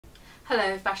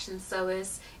Hello fashion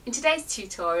sewers. In today's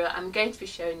tutorial I'm going to be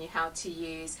showing you how to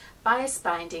use bias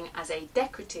binding as a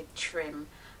decorative trim.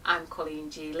 I'm Colleen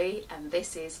and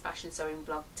this is Fashion Sewing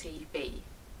Blog TV.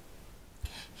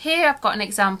 Here I've got an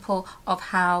example of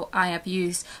how I have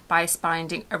used bias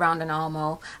binding around an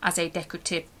armhole as a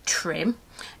decorative trim.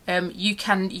 You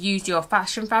can use your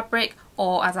fashion fabric,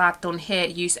 or as I've done here,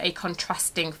 use a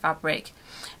contrasting fabric.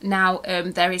 Now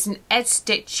there is an edge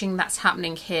stitching that's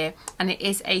happening here, and it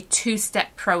is a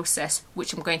two-step process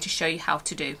which I'm going to show you how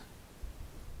to do.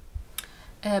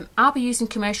 I'll be using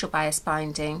commercial bias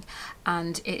binding,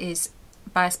 and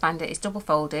bias binder is double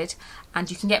folded, and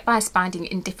you can get bias binding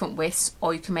in different widths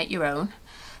or you can make your own.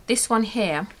 This one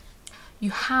here,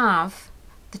 you have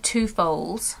the two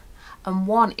folds, and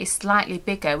one is slightly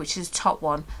bigger, which is the top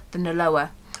one, than the lower,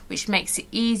 which makes it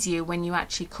easier when you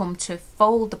actually come to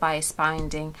fold the bias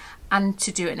binding and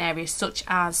to do it in areas such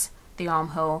as the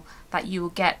armhole, that you will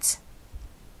get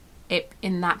it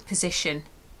in that position.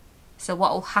 So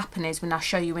what will happen is, when I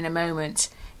show you in a moment,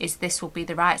 is this will be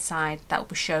the right side that will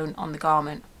be shown on the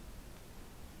garment.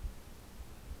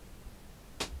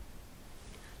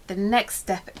 The next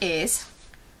step is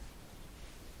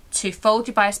to fold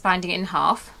your bias binding in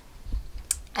half,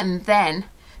 and then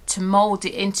to mould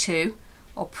it into,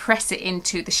 or press it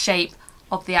into, the shape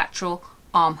of the actual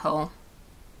armhole.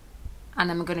 And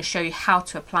I'm going to show you how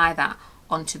to apply that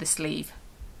onto the sleeve.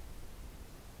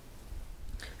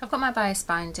 I've got my bias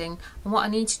binding, and what I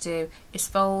need to do is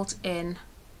fold in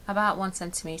about 1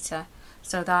 centimetre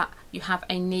so that you have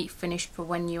a neat finish for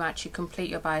when you actually complete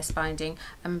your bias binding,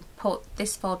 and put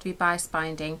this fold of your bias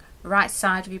binding right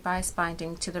side of your bias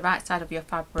binding to the right side of your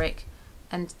fabric,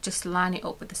 and just line it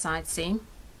up with the side seam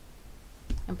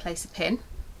and place a pin.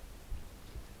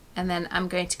 And then I'm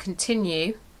going to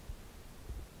continue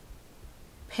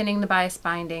pinning the bias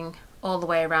binding all the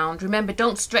way around. Remember,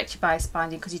 don't stretch your bias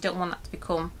binding because you don't want that to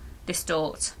become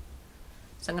distort.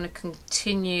 So I'm going to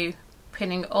continue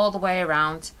pinning all the way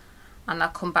around, and I'll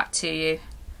come back to you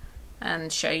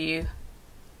and show you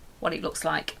what it looks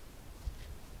like.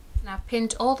 Now, I've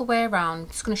pinned all the way around. I'm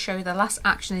just going to show you the last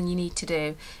action you need to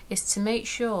do is to make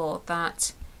sure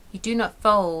that you do not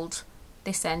fold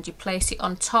this end. You place it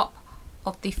on top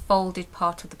of the folded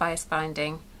part of the bias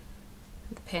binding,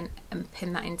 pin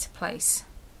that into place.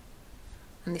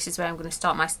 And this is where I'm going to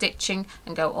start my stitching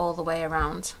and go all the way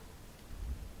around.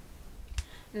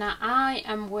 Now I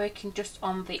am working just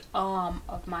on the arm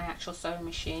of my actual sewing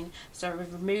machine, so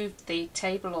I've removed the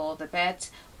table or the bed,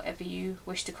 whatever you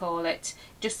wish to call it,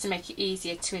 just to make it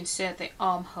easier to insert the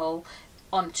armhole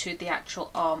onto the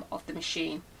actual arm of the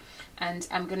machine. And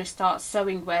I'm going to start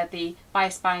sewing where the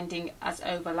bias binding has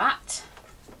overlapped,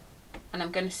 and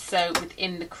I'm going to sew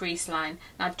within the crease line.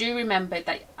 Now do remember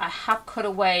that I have cut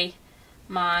away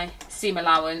my seam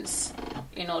allowance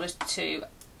in order to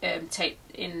take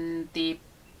in the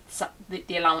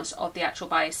allowance of the actual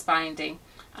bias binding,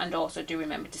 and also do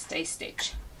remember to stay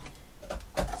stitch.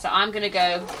 So I'm going to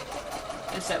go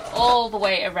and sew all the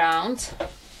way around,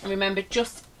 and remember,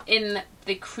 just in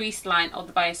the crease line of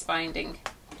the bias binding.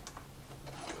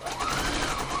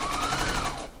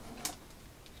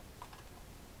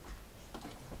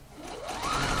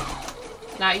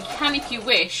 Now you can, if you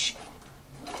wish,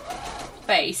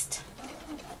 baste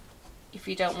if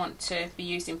you don't want to be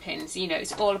using pins. You know,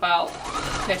 it's all about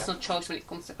personal choice when it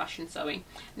comes to fashion sewing.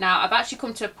 Now I've actually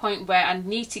come to a point where I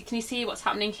need to, can you see what's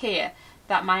happening here?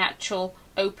 That my actual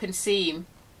open seam,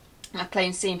 my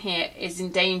plain seam here, is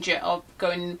in danger of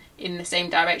going in the same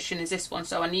direction as this one.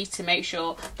 So I need to make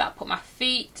sure that I put my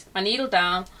needle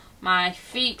down, my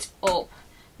feet up,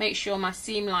 make sure my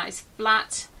seam line is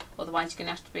flat, otherwise you're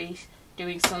going to have to be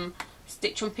doing some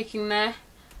stitch unpicking there,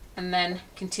 and then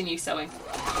continue sewing.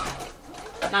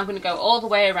 Now I'm going to go all the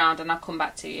way around, and I'll come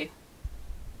back to you.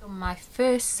 My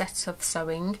first set of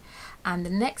sewing, and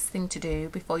the next thing to do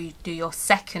before you do your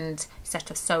second set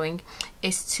of sewing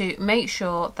is to make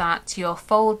sure that your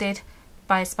folded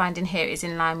bias binding here is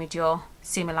in line with your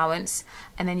seam allowance,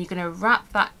 and then you're going to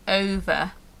wrap that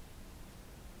over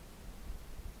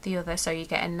the other so you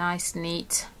get a nice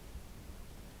neat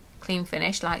clean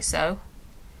finish like so.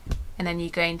 And then you're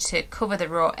going to cover the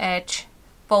raw edge,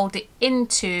 fold it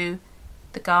into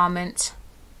the garment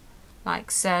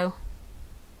like so,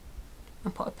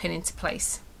 and put a pin into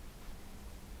place.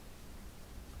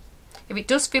 If it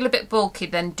does feel a bit bulky,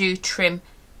 then do trim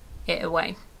it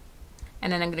away.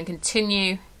 And then I'm going to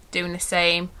continue doing the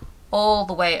same all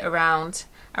the way around.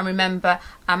 And remember,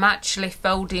 I'm actually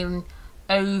folding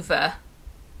over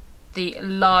the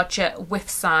larger width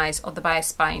size of the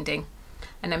bias binding,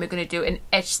 and then we're going to do an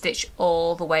edge stitch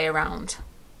all the way around.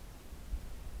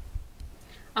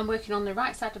 I'm working on the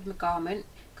right side of the garment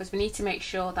because we need to make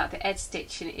sure that the edge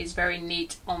stitching is very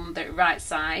neat on the right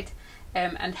side,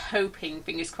 and hoping,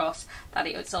 fingers crossed, that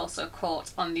it's also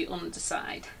caught on the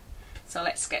underside. So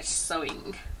let's get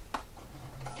sewing.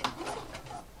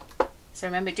 So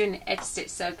remember, doing the edge stitch,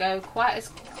 so go quite as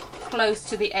close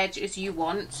to the edge as you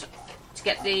want to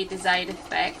get the desired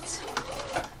effect.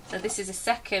 So this is the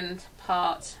second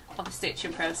part of the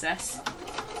stitching process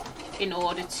in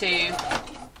order to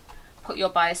put your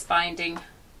bias binding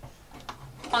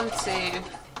onto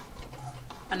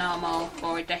an armhole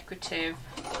for a decorative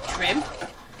trim.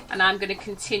 And I'm going to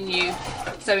continue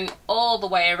sewing all the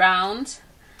way around,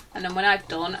 and then when I've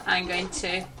done, I'm going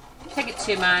to take it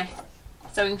to my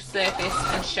sewing surface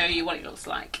and show you what it looks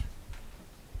like.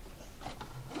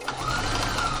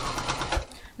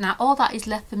 Now all that is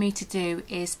left for me to do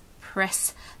is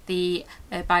press the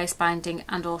bias binding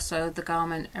and also the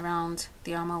garment around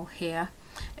the armhole here.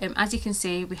 As you can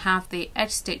see, we have the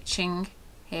edge stitching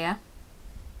here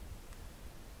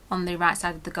on the right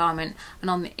side of the garment, and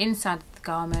on the inside of the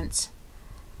garment,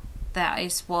 that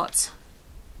is what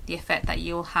the effect that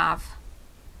you'll have.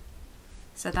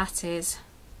 So that is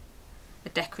a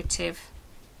decorative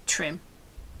trim.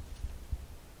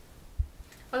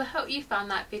 Well, I hope you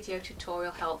found that video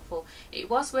tutorial helpful. It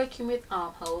was working with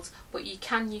armholes, but you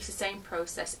can use the same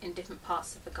process in different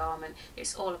parts of the garment.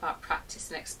 It's all about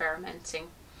practice and experimenting.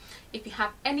 If you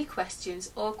have any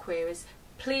questions or queries,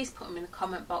 please put them in the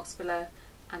comment box below,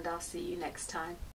 and I'll see you next time.